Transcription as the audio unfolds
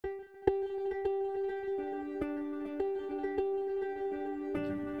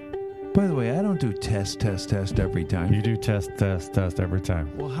By the way, I don't do test every time. You do test every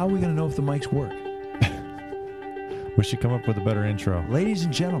time. Well, how are we going to know if the mics work? We should come up with a better intro. Ladies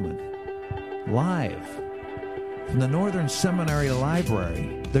and gentlemen, live from the Northern Seminary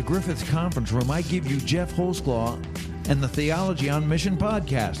Library, the Griffith Conference Room, I give you Jeff Holsclaw and the Theology on Mission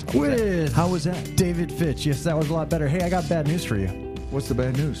podcast. How was that? David Fitch. Yes, that was a lot better. Hey, I got bad news for you. What's the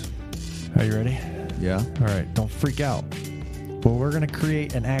bad news? Are you ready? Yeah. All right, don't freak out. Well, we're going to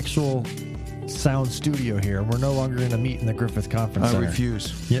create an actual sound studio here. We're no longer going to meet in the Griffith Conference Center. I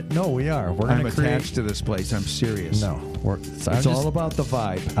refuse. Yeah, no, we are. We're I'm going to attached to this place. I'm serious. No, it's all about the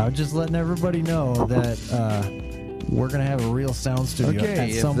vibe. I'm just letting everybody know that we're going to have a real sound studio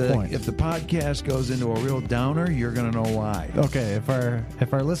at some point. If the podcast goes into a real downer, you're going to know why. Okay, if our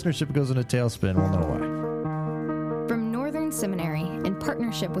listenership goes into a tailspin, we'll know why. From Northern Seminary, in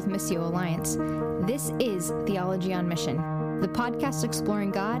partnership with Missio Alliance, this is Theology on Mission, the podcast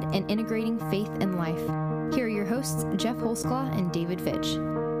exploring God and integrating faith and life. Here are your hosts, Jeff Holsclaw and David Fitch.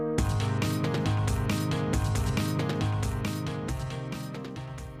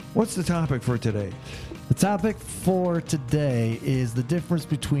 What's the topic for today? The topic for today is the difference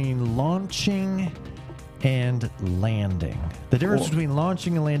between launching and landing. The difference between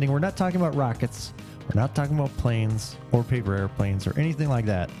launching and landing. We're not talking about rockets. We're not talking about planes or paper airplanes or anything like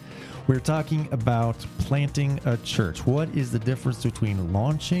that. We're talking about planting a church. What is the difference between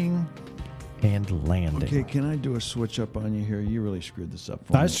launching and landing? Okay, can I do a switch up on you here? You really screwed this up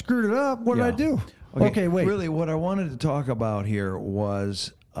for me. I screwed it up. What did I do? Okay, wait. Really, what I wanted to talk about here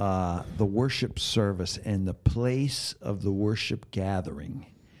was the worship service and the place of the worship gathering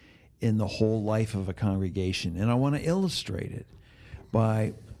in the whole life of a congregation. And I want to illustrate it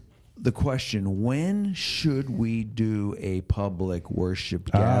by the question, when should we do a public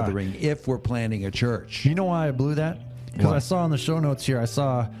worship gathering if we're planning a church? You know why I blew that? Because I saw in the show notes here, I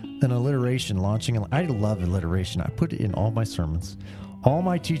saw an alliteration launching. I love alliteration. I put it in all my sermons. All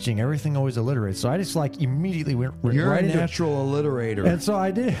my teaching, everything always alliterates. So I just immediately went You're right into a natural alliterator. And so I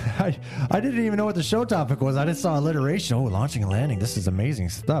did. I didn't even know what the show topic was. I just saw alliteration. Oh, launching and landing. This is amazing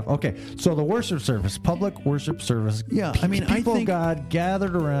stuff. Okay, so the worship service, public worship service. Yeah, I mean, people I think of God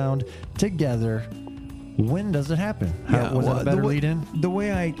gathered around together. When does it happen? Was that a better lead in? The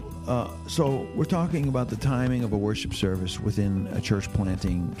way so we're talking about the timing of a worship service within a church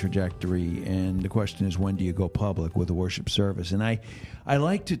planting trajectory, and the question is, when do you go public with a worship service? And I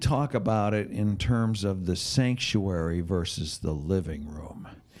like to talk about it in terms of the sanctuary versus the living room.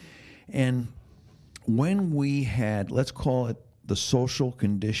 And when we had, let's call it the social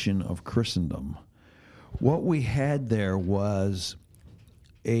condition of Christendom, what we had there was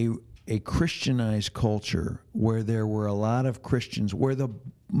a Christianized culture where there were a lot of Christians, where the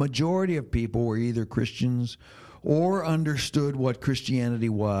majority of people were either Christians or understood what Christianity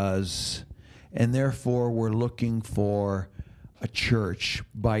was, and therefore were looking for a church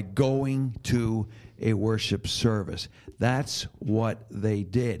by going to a worship service. That's what they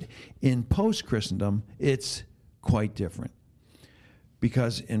did. In post-Christendom, it's quite different.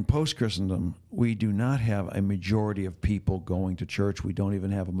 Because in post-Christendom, we do not have a majority of people going to church. We don't even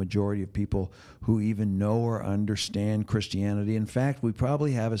have a majority of people who even know or understand Christianity. In fact, we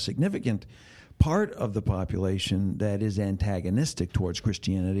probably have a significant part of the population that is antagonistic towards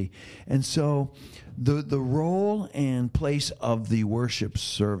Christianity. And so the role and place of the worship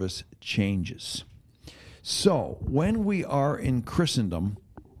service changes. So when we are in Christendom,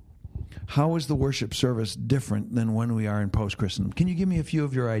 how is the worship service different than when we are in post-Christendom? Can you give me a few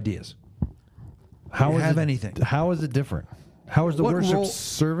of your ideas? Anything? How is it different? How is the worship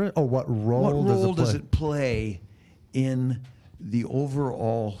service? Oh, what role does it play in the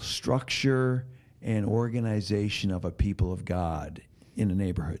overall structure and organization of a people of God in a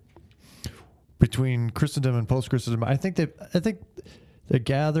neighborhood? Between Christendom and post-Christendom, I think the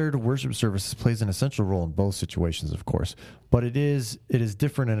gathered worship service plays an essential role in both situations, of course, but it is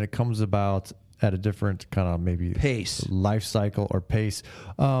different, and it comes about at a different kind of maybe pace, life cycle or pace.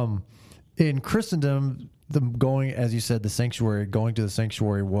 In Christendom, going to the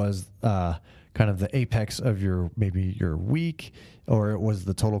sanctuary was kind of the apex of your week, or it was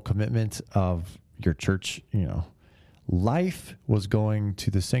the total commitment of your church. Life was going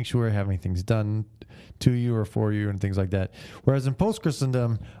to the sanctuary, having things done to you or for you and things like that. Whereas in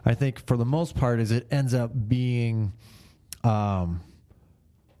post-Christendom, I think for the most part it ends up being one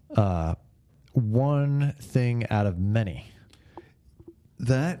thing out of many.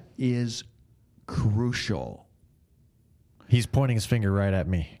 That is crucial. He's pointing his finger right at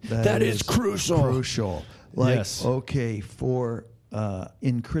me. That is crucial. Crucial. Yes. Okay, for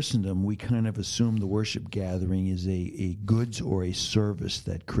in Christendom, we kind of assume the worship gathering is a goods or a service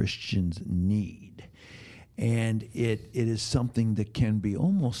that Christians need. And it is something that can be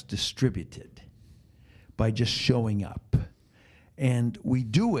almost distributed by just showing up. And we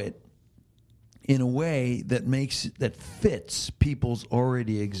do it in a way that fits people's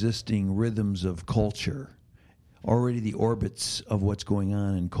already existing rhythms of culture, already the orbits of what's going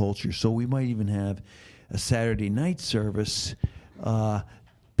on in culture. So we might even have a Saturday night service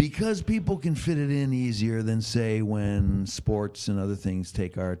because people can fit it in easier than, say, when sports and other things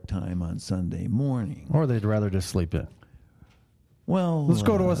take our time on Sunday morning. Or they'd rather just sleep in. Well, let's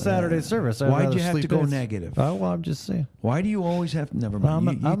go to a Saturday service. Why'd you have to go negative? Oh, well, I'm just saying. Why do you always have to? Never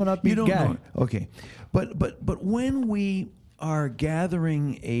mind. I'm an upbeat guy. Know. Okay, but when we are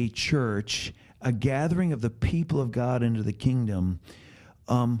gathering a church, a gathering of the people of God into the kingdom,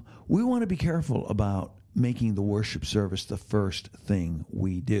 we want to be careful about making the worship service the first thing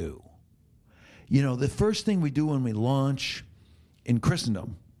we do. You know, the first thing we do when we launch in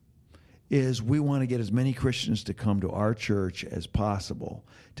Christendom is we want to get as many Christians to come to our church as possible,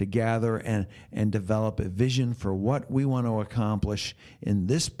 to gather and develop a vision for what we want to accomplish in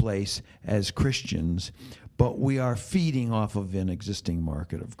this place as Christians. But we are feeding off of an existing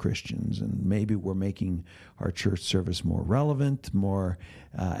market of Christians, and maybe we're making our church service more relevant, more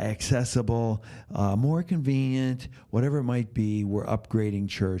accessible, more convenient, whatever it might be. We're upgrading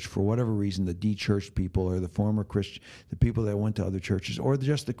church for whatever reason. The de-churched people, or the former Christian, the people that went to other churches, or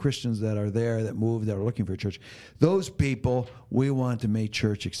just the Christians that are there, that moved, that are looking for a church. Those people, we want to make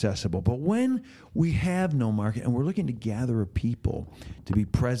church accessible. But when we have no market and we're looking to gather a people to be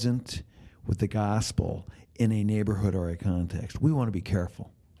present with the gospel in a neighborhood or a context, we want to be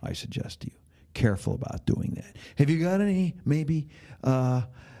careful, I suggest to you. Careful about doing that. Have you got any, maybe,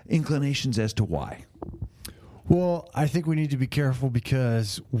 inclinations as to why? Well, I think we need to be careful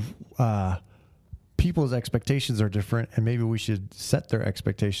because people's expectations are different, and maybe we should set their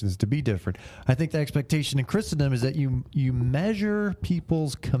expectations to be different. I think the expectation in Christendom is that you measure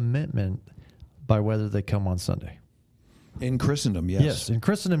people's commitment by whether they come on Sunday. In Christendom, yes. Yes, in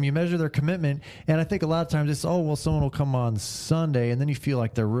Christendom, you measure their commitment, and I think a lot of times it's, oh, well, someone will come on Sunday, and then you feel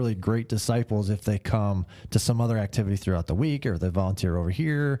like they're really great disciples if they come to some other activity throughout the week, or if they volunteer over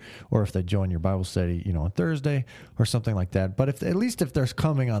here, or if they join your Bible study, on Thursday, or something like that. But at least if they're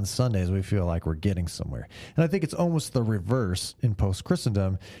coming on Sundays, we feel like we're getting somewhere. And I think it's almost the reverse in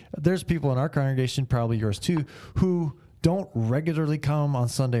post-Christendom. There's people in our congregation, probably yours too, who don't regularly come on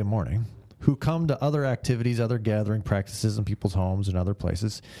Sunday morning, who come to other activities, other gathering practices in people's homes and other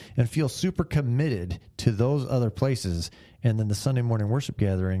places, and feel super committed to those other places. And then the Sunday morning worship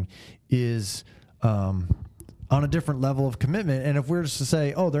gathering is on a different level of commitment. And if we're just to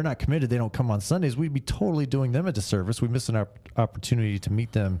say, oh, they're not committed, they don't come on Sundays, we'd be totally doing them a disservice. We miss an opportunity to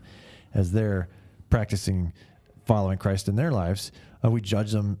meet them as they're practicing following Christ in their lives. We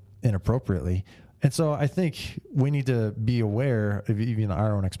judge them inappropriately. And so I think we need to be aware of even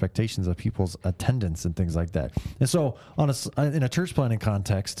our own expectations of people's attendance and things like that. And so in a church planning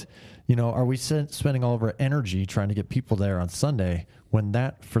context, are we spending all of our energy trying to get people there on Sunday when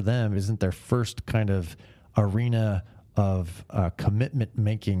that for them isn't their first kind of arena of commitment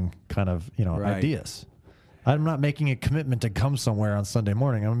making kind of, right. ideas? I'm not making a commitment to come somewhere on Sunday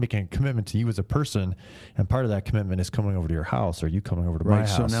morning. I'm making a commitment to you as a person, and part of that commitment is coming over to your house, or you coming over to my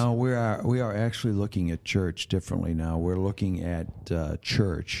house. So now we are actually looking at church differently now. We're looking at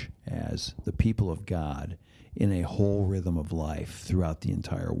church as the people of God in a whole rhythm of life throughout the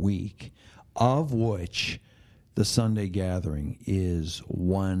entire week, of which the Sunday gathering is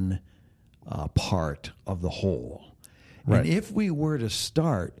one part of the whole. Right. And if we were to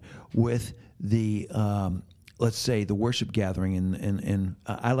start with the let's say the worship gathering, and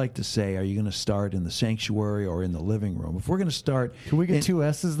I like to say, are you going to start in the sanctuary or in the living room? If we're going to start, can we get two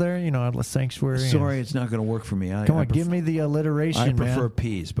S's there? The sanctuary. Sorry, it's not going to work for me. Come on, give me the alliteration. I prefer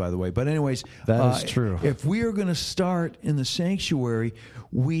P's, by the way. But anyways, that is true. If we are going to start in the sanctuary,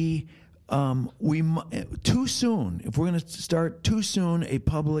 we too soon. If we're going to start too soon a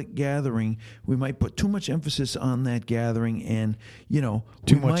public gathering, we might put too much emphasis on that gathering, and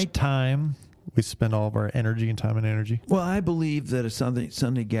too much time. We spend all of our energy and time and energy. Well, I believe that a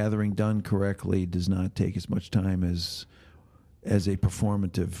Sunday gathering done correctly does not take as much time as a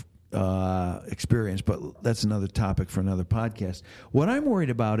performative experience, but that's another topic for another podcast. What I'm worried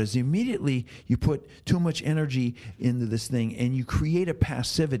about is immediately you put too much energy into this thing and you create a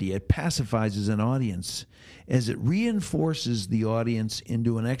passivity. It pacifies an audience as it reinforces the audience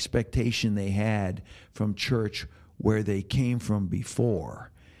into an expectation they had from church where they came from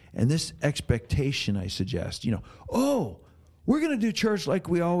before. And this expectation, I suggest, we're going to do church like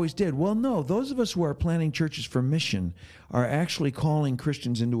we always did. Well, no, those of us who are planning churches for mission are actually calling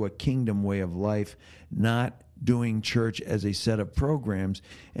Christians into a kingdom way of life, not doing church as a set of programs.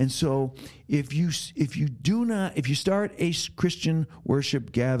 And so if you start a Christian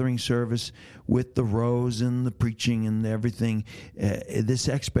worship gathering service with the rows and the preaching and everything, this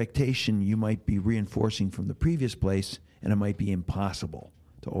expectation you might be reinforcing from the previous place, and it might be impossible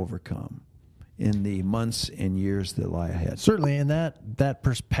to overcome in the months and years that lie ahead. Certainly, and that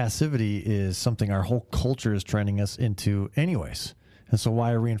passivity is something our whole culture is training us into anyways. And so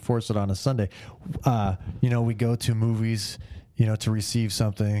why reinforce it on a Sunday? We go to movies, to receive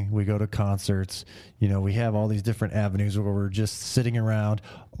something. We go to concerts. We have all these different avenues where we're just sitting around.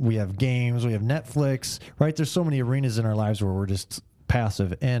 We have games. We have Netflix, right? There's so many arenas in our lives where we're just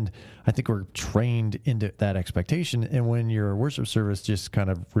passive. And I think we're trained into that expectation. And when your worship service just kind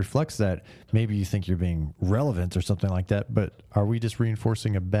of reflects that, maybe you think you're being relevant or something like that. But are we just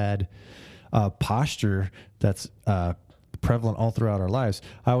reinforcing a bad posture that's prevalent all throughout our lives?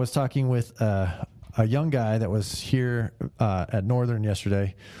 I was talking with a young guy that was here at Northern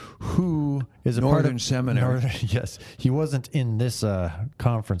yesterday, who is a Northern part of Seminary. Yes, he wasn't in this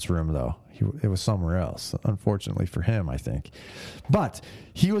conference room though. It was somewhere else, unfortunately for him, I think. But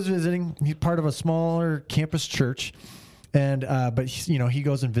he was visiting. He's part of a smaller campus church, and but he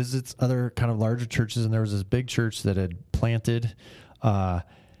goes and visits other kind of larger churches. And there was this big church that had planted,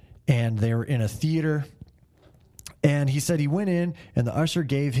 and they were in a theater. And he said he went in, and the usher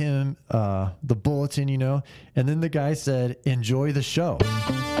gave him the bulletin, and then the guy said, "Enjoy the show."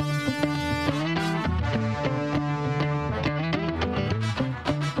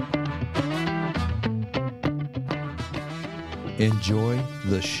 Enjoy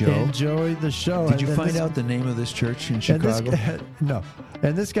the show. Enjoy the show. Did you find out the name of this church in Chicago? No.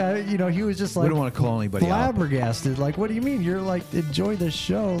 And this guy, he was just like, we don't want to call anybody flabbergasted. Like, what do you mean? You're like, enjoy the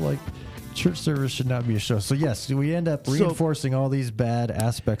show. Like, church service should not be a show. So yes, we end up reinforcing all these bad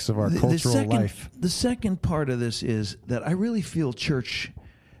aspects of our cultural life. The second part of this is that I really feel church,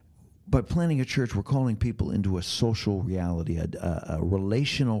 by planning a church, we're calling people into a social reality, a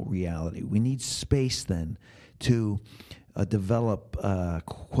relational reality. We need space then to develop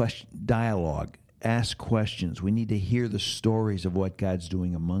dialogue, ask questions. We need to hear the stories of what God's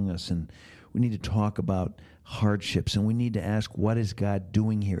doing among us, and we need to talk about hardships, and we need to ask, what is God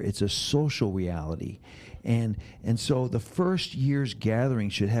doing here? It's a social reality. And so the first year's gathering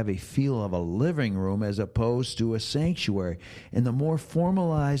should have a feel of a living room as opposed to a sanctuary. And the more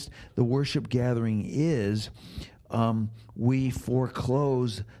formalized the worship gathering is, we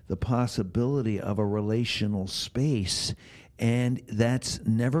foreclose the possibility of a relational space. And that's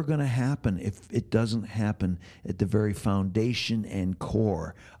never going to happen if it doesn't happen at the very foundation and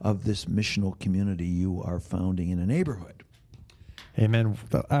core of this missional community you are founding in a neighborhood. Amen.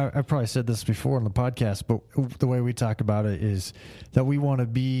 I probably said this before on the podcast, but the way we talk about it is that we want to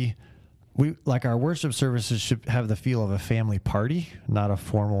be, like our worship services should have the feel of a family party, not a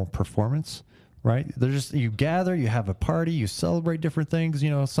formal performance. Right? You gather, you have a party, you celebrate different things.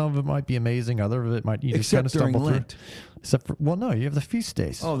 Some of it might be amazing, other of it might you just kind of stumble through. Except for, you have the feast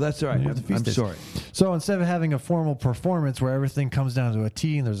days. Oh, that's right. I'm sorry. So instead of having a formal performance where everything comes down to a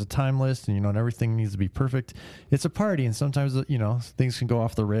T and there's a time list and and everything needs to be perfect, it's a party, and sometimes things can go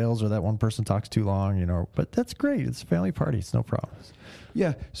off the rails or that one person talks too long. But that's great. It's a family party. It's no problem.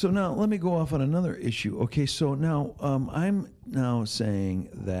 Yeah. So now let me go off on another issue. Okay. So now I'm now saying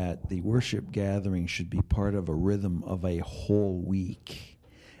that the worship gathering should be part of a rhythm of a whole week,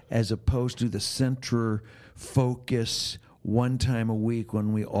 as opposed to the center focus one time a week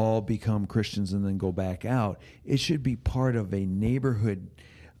when we all become Christians and then go back out. It should be part of a neighborhood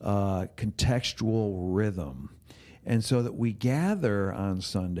contextual rhythm. And so that we gather on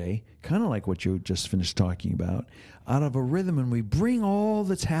Sunday, kind of like what you just finished talking about, out of a rhythm, and we bring all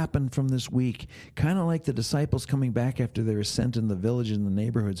that's happened from this week, kind of like the disciples coming back after they were sent in the village and the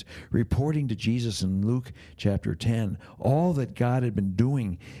neighborhoods, reporting to Jesus in Luke chapter 10, all that God had been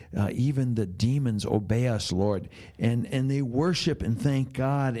doing, even the demons obey us, Lord, and they worship and thank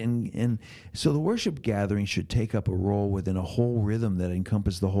God. And so the worship gathering should take up a role within a whole rhythm that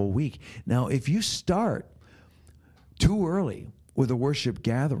encompasses the whole week. Now, if you start too early with a worship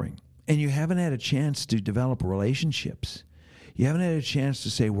gathering and you haven't had a chance to develop relationships, you haven't had a chance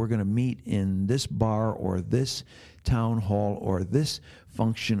to say, we're going to meet in this bar or this town hall or this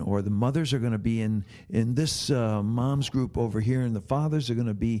function, or the mothers are going to be in this mom's group over here, and the fathers are going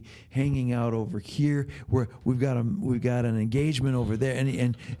to be hanging out over here, where we've got an engagement over there,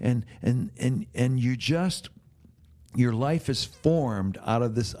 and you just, your life is formed out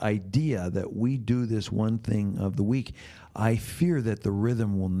of this idea that we do this one thing of the week. I fear that the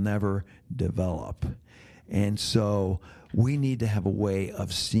rhythm will never develop. And so we need to have a way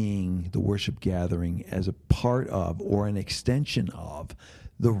of seeing the worship gathering as a part of or an extension of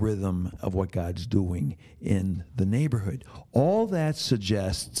the rhythm of what God's doing in the neighborhood. All that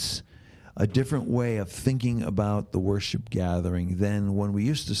suggests a different way of thinking about the worship gathering than when we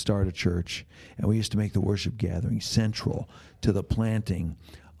used to start a church and we used to make the worship gathering central to the planting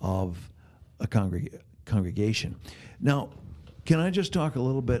of a congregation. Now, can I just talk a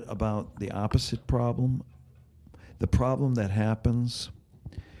little bit about the opposite problem? The problem that happens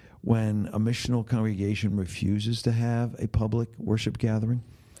when a missional congregation refuses to have a public worship gathering?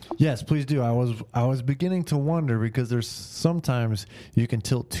 Yes, please do. I was beginning to wonder because there's sometimes you can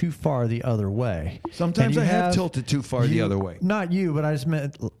tilt too far the other way. Sometimes I have tilted too far the other way. Not you, but I just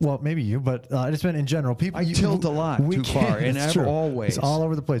meant, well, maybe you, but I just meant in general. People, I tilt a lot too far, and I've always. It's all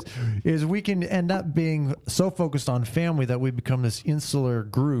over the place. Is we can end up being so focused on family that we become this insular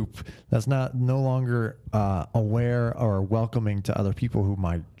group that's no longer aware or welcoming to other people who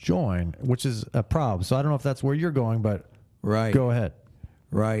might join, which is a problem. So I don't know if that's where you're going, but go ahead.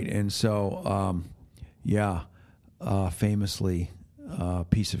 Right, and so, famously,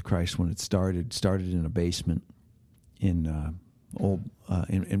 Peace of Christ, when it started in a basement in I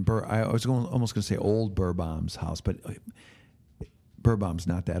was almost going to say old Burbaum's house, but Burbaum's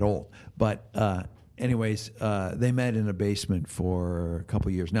not that old. But anyways, they met in a basement for a couple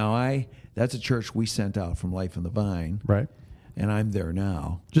of years. Now, that's a church we sent out from Life on the Vine, right? And I'm there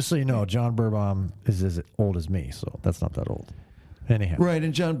now. Just so you know, John Burbaum is as old as me, so that's not that old. Anyhow. Right,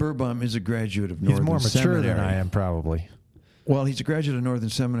 and John Burbaum is a graduate of Northern Seminary. He's more mature than I am, probably. Well, he's a graduate of Northern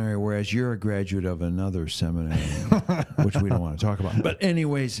Seminary, whereas you're a graduate of another seminary, which we don't want to talk about. But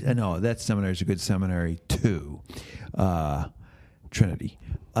anyways, no, that seminary is a good seminary too, Trinity.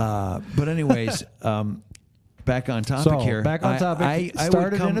 But anyways, back on topic here. Back on topic. I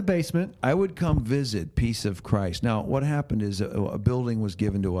started in a basement. I would come visit Peace of Christ. Now, what happened is a building was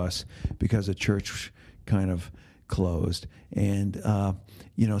given to us because a church kind of closed, and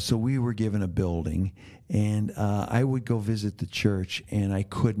so we were given a building, and I would go visit the church, and I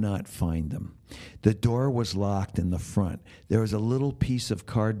could not find them. The door was locked in the front. There was a little piece of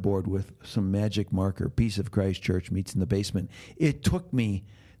cardboard with some magic marker, Peace of Christ Church meets in the basement.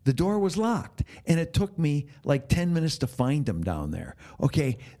 The door was locked, and it took me like 10 minutes to find them down there.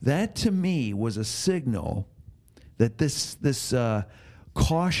 Okay, that to me was a signal that this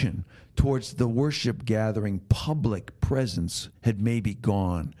caution towards the worship gathering public presence had maybe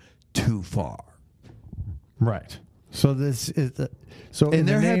gone too far. Right. So this is and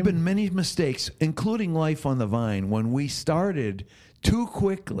there have been many mistakes, including Life on the Vine, when we started too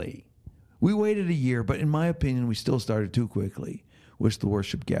quickly. We waited a year, but in my opinion, we still started too quickly with the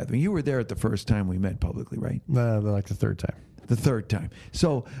worship gathering. You were there at the first time we met publicly, right? Like the third time. The third time.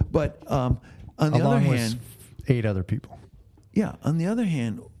 So, but on the other hand, 8 other people. Yeah. On the other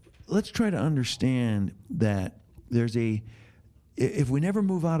hand, let's try to understand that if we never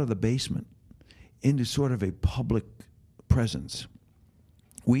move out of the basement into sort of a public presence,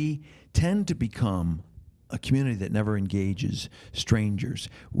 we tend to become a community that never engages strangers.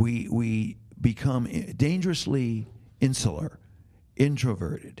 We become dangerously insular,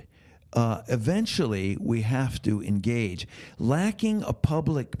 introverted. Eventually, we have to engage. Lacking a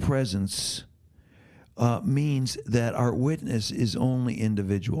public presence means that our witness is only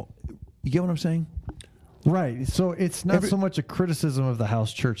individual. You get what I'm saying? Right. So it's not so much a criticism of the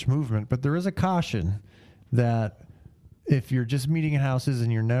house church movement, but there is a caution that if you're just meeting in houses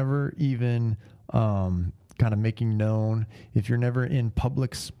and you're never even kind of making known, if you're never in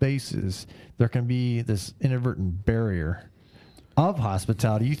public spaces, there can be this inadvertent barrier of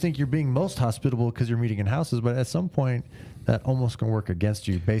hospitality. You think you're being most hospitable because you're meeting in houses, but at some point that almost can work against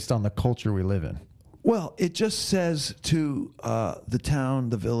you based on the culture we live in. Well, it just says to the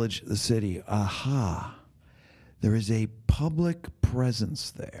town, the village, the city, aha, there is a public presence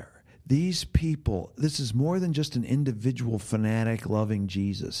there. These people, this is more than just an individual fanatic loving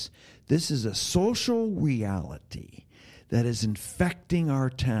Jesus. This is a social reality that is infecting our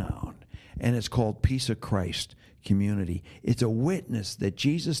town, and it's called Peace of Christ community. It's a witness that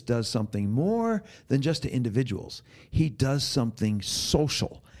Jesus does something more than just to individuals. He does something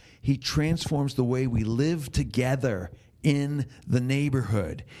social. He transforms the way we live together in the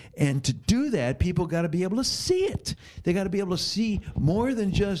neighborhood. And to do that, people got to be able to see it. They got to be able to see more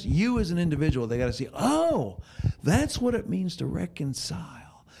than just you as an individual. They got to see, oh, that's what it means to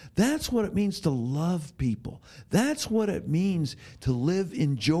reconcile. That's what it means to love people. That's what it means to live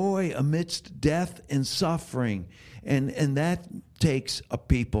in joy amidst death and suffering. And that takes a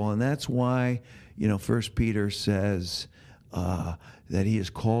people. And that's why, 1 Peter says, that he has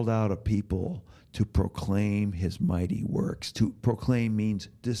called out a people to proclaim his mighty works. To proclaim means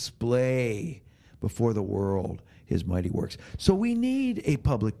display before the world his mighty works. So we need a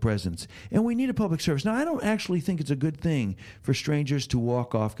public presence, and we need a public service. Now, I don't actually think it's a good thing for strangers to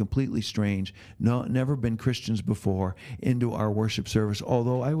walk off completely strange, never been Christians before, into our worship service,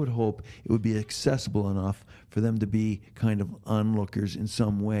 although I would hope it would be accessible enough for them to be kind of onlookers in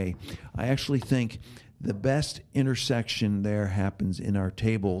some way. I actually think the best intersection there happens in our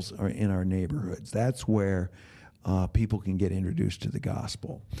tables or in our neighborhoods. That's where people can get introduced to the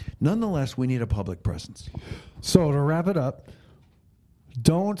gospel. Nonetheless, we need a public presence. So to wrap it up,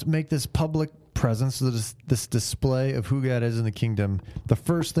 don't make this public presence, this display of who God is in the kingdom, the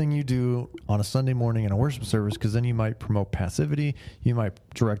first thing you do on a Sunday morning in a worship service, because then you might promote passivity. You might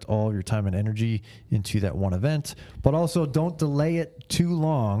direct all of your time and energy into that one event. But also don't delay it too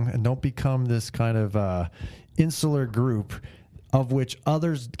long, and don't become this kind of insular group of which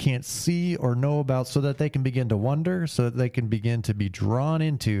others can't see or know about, so that they can begin to wonder, so that they can begin to be drawn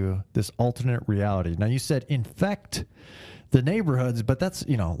into this alternate reality. Now, you said infect the neighborhoods, but that's,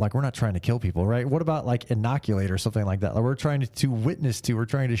 like, we're not trying to kill people, right? What about like inoculate or something like that? Like, we're trying to witness to, we're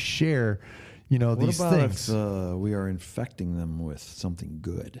trying to share, these things. What about if we are infecting them with something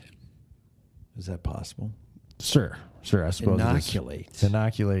good? Is that possible? Sure. I suppose inoculate.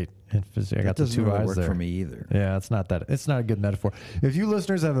 Inoculate. I got the two really eyes work there. For me either. Yeah, it's not a good metaphor. If you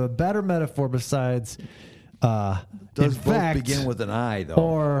listeners have a better metaphor besides does infect, both begin with an I, though?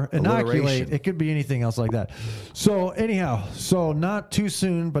 Or inoculate, it could be anything else like that. So anyhow, not too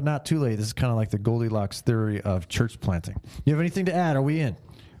soon, but not too late. This is kind of like the Goldilocks theory of church planting. You have anything to add? Are we in?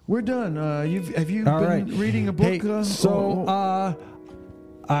 We're done. Have you been reading a book? Hey,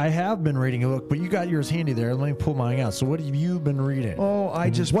 I have been reading a book, but you got yours handy there. Let me pull mine out. So what have you been reading?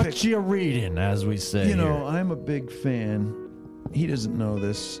 What you reading, as we say here? I'm a big fan. He doesn't know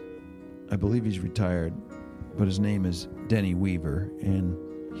this. I believe he's retired, but his name is Denny Weaver, and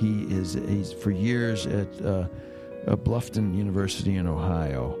he's for years at Bluffton University in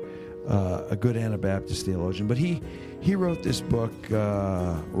Ohio, a good Anabaptist theologian. But he wrote this book,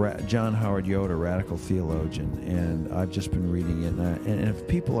 John Howard Yoder, Radical Theologian, and I've just been reading it. And if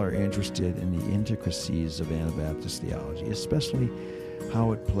people are interested in the intricacies of Anabaptist theology, especially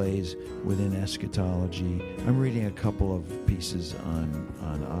how it plays within eschatology, I'm reading a couple of pieces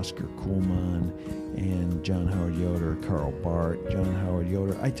on Oscar Kuhlman and John Howard Yoder, Karl Barth, John Howard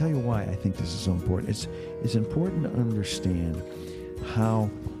Yoder. I tell you why I think this is so important. It's important to understand how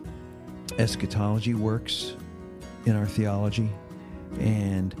eschatology works in our theology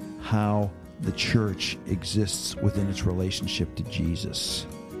and how the church exists within its relationship to Jesus.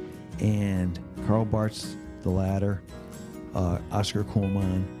 And Karl Barth's the latter, Oscar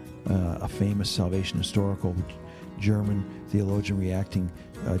Kuhlman, a famous salvation historical German theologian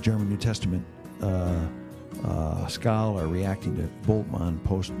German New Testament scholar reacting to Bultmann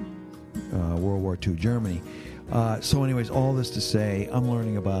post World War II Germany. So anyways, all this to say, I'm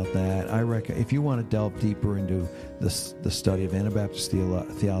learning about that. I reckon if you want to delve deeper into the study of Anabaptist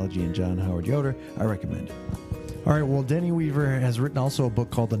theology and John Howard Yoder, I recommend it. All right, well, Denny Weaver has written also a book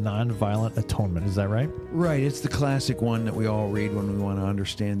called The Nonviolent Atonement. Is that right? Right. It's the classic one that we all read when we want to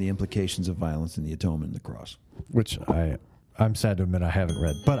understand the implications of violence in the atonement and the cross. Which I'm sad to admit I haven't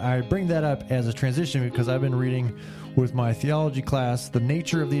read. But I bring that up as a transition because I've been reading with my theology class The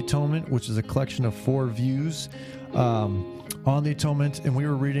Nature of the Atonement, which is a collection of 4 views on the atonement, and we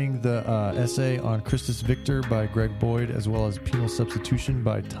were reading the essay on Christus Victor by Greg Boyd, as well as Penal Substitution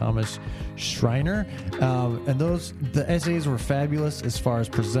by Thomas Schreiner. And the essays were fabulous as far as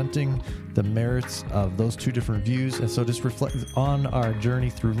presenting the merits of those 2 different views. And so just reflect on our journey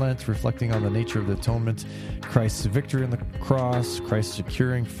through Lent, reflecting on the nature of the atonement, Christ's victory on the cross, Christ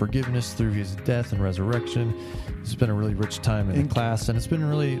securing forgiveness through his death and resurrection. It's been a really rich time in the class, and it's been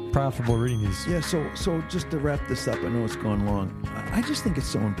really profitable reading these. Yeah, so just to wrap this up, I know it's gone long. I just think it's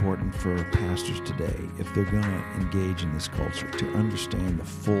so important for pastors today, if they're going to engage in this culture, to understand the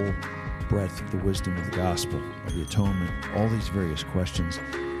full breadth of the wisdom of the gospel, of the atonement, all these various questions.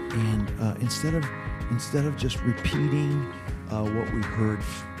 And instead of just repeating what we heard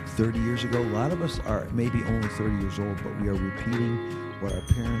 30 years ago, a lot of us are maybe only 30 years old, but we are repeating what our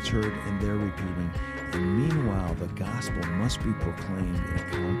parents heard and they're repeating. And meanwhile, the gospel must be proclaimed in a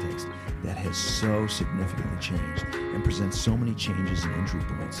context that has so significantly changed and presents so many changes and entry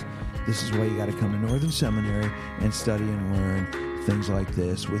points. This is why you got to come to Northern Seminary and study and learn things like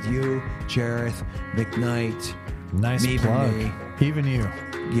this with you, Cherith, McKnight, nice plug. Even you.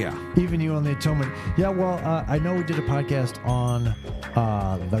 Yeah. Even you on the atonement. Yeah, well, I know we did a podcast on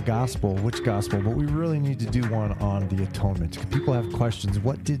the gospel, which gospel, but we really need to do one on the atonement. People have questions.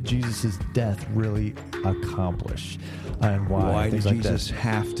 What did Jesus' death really accomplish? And why? Why did like Jesus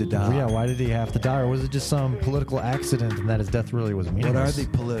have to die? Yeah, why did he have to die? Or was it just some political accident and that his death really was meaningless?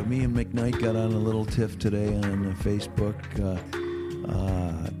 What are they? Me and McKnight got on a little tiff today on Facebook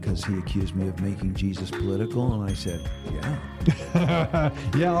because he accused me of making Jesus political, and I said, yeah.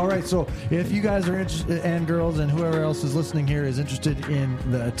 Yeah, all right. So if you guys are interested, and girls and whoever else is listening here is interested in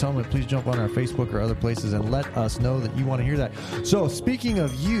the atonement, please jump on our Facebook or other places and let us know that you want to hear that. So speaking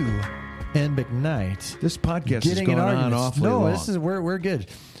of you and McKnight, this podcast is going on awfully long. This is we're good.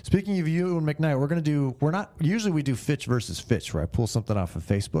 Speaking of you and McKnight, usually we do Fitch versus Fitch, where I pull something off of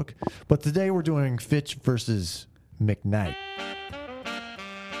Facebook, but today we're doing Fitch versus McKnight.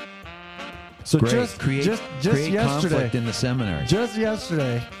 So Great. just create yesterday, conflict in the seminary. Just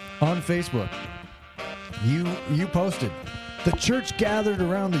yesterday on Facebook, you posted, "The church gathered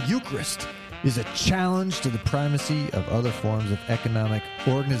around the Eucharist is a challenge to the primacy of other forms of economic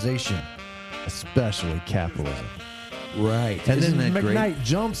organization, especially capitalism." Right. And Isn't then that McKnight great?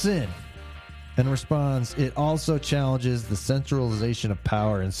 jumps in and responds, "It also challenges the centralization of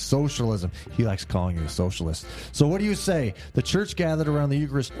power and socialism." He likes calling you a socialist. So what do you say? The church gathered around the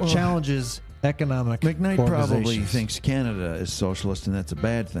Eucharist challenges economic McKnight probably organizations. thinks Canada is socialist, and that's a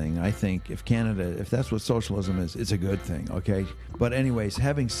bad thing. I think if that's what socialism is, it's a good thing, okay? But anyways,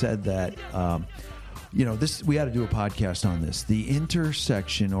 having said that, we ought to do a podcast on this. The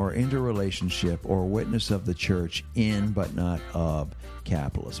intersection or interrelationship or witness of the church in but not of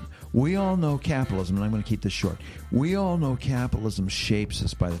capitalism. We all know capitalism, and I'm going to keep this short. We all know capitalism shapes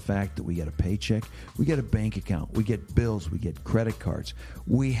us by the fact that we get a paycheck, we get a bank account, we get bills, we get credit cards.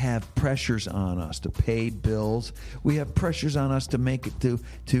 We have pressures on us to pay bills. We have pressures on us to make it to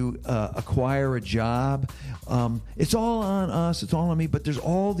acquire a job. It's all on us. It's all on me. But there's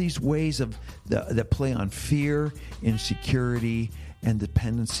all these ways that play on fear, insecurity, and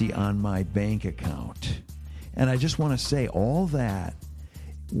dependency on my bank account. And I just want to say all that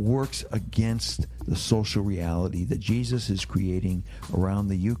works against the social reality that Jesus is creating around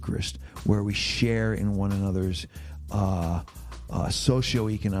the Eucharist, where we share in one another's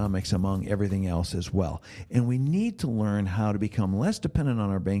socioeconomics among everything else as well. And we need to learn how to become less dependent on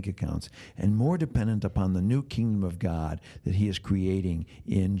our bank accounts and more dependent upon the new kingdom of God that he is creating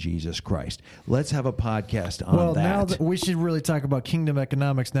in Jesus Christ. Let's have a podcast on that. Well, now that we should really talk about kingdom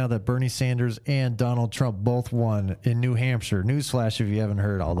economics now that Bernie Sanders and Donald Trump both won in New Hampshire. Newsflash if you haven't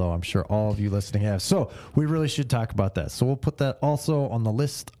heard, although I'm sure all of you listening have. So we really should talk about that. So we'll put that also on the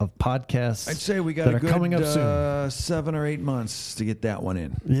list of podcasts. I'd say we got a good coming up soon. 7 or 8 months to get that one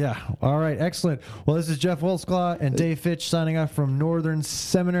in. Yeah. All right. Excellent. Well, this is Jeff Holzclaw and Dave Fitch signing off from Northern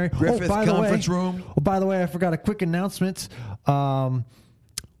Seminary. Griffith Conference Room. Oh, by the way, I forgot a quick announcement. Northern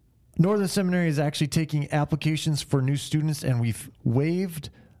Seminary is actually taking applications for new students, and we've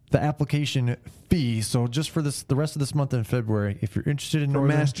waived the application fee. So just for the rest of this month in February, if you're interested in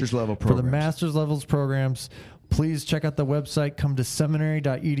Northern, master's level programs. For the master's levels programs, please check out the website. Come to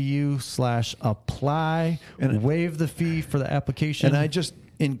seminary.edu/apply and waive the fee for the application. And I just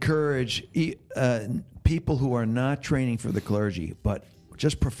encourage people who are not training for the clergy, but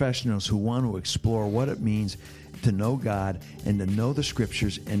just professionals who want to explore what it means to know God and to know the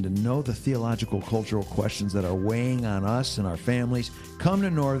Scriptures and to know the theological, cultural questions that are weighing on us and our families. Come to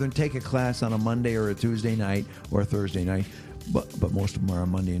Northern, take a class on a Monday or a Tuesday night or a Thursday night, but most of them are on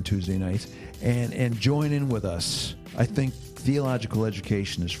Monday and Tuesday nights, and join in with us. I think theological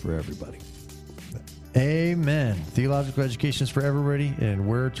education is for everybody. Amen. Theological education is for everybody, and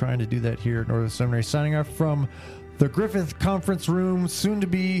we're trying to do that here at Northern Seminary. Signing off from the Griffith Conference Room, soon to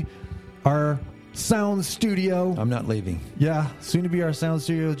be our sound studio. I'm not leaving. Yeah, soon to be our sound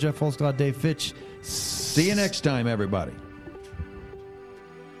studio. Jeff Holzclaw, Dave Fitch. See you next time, everybody.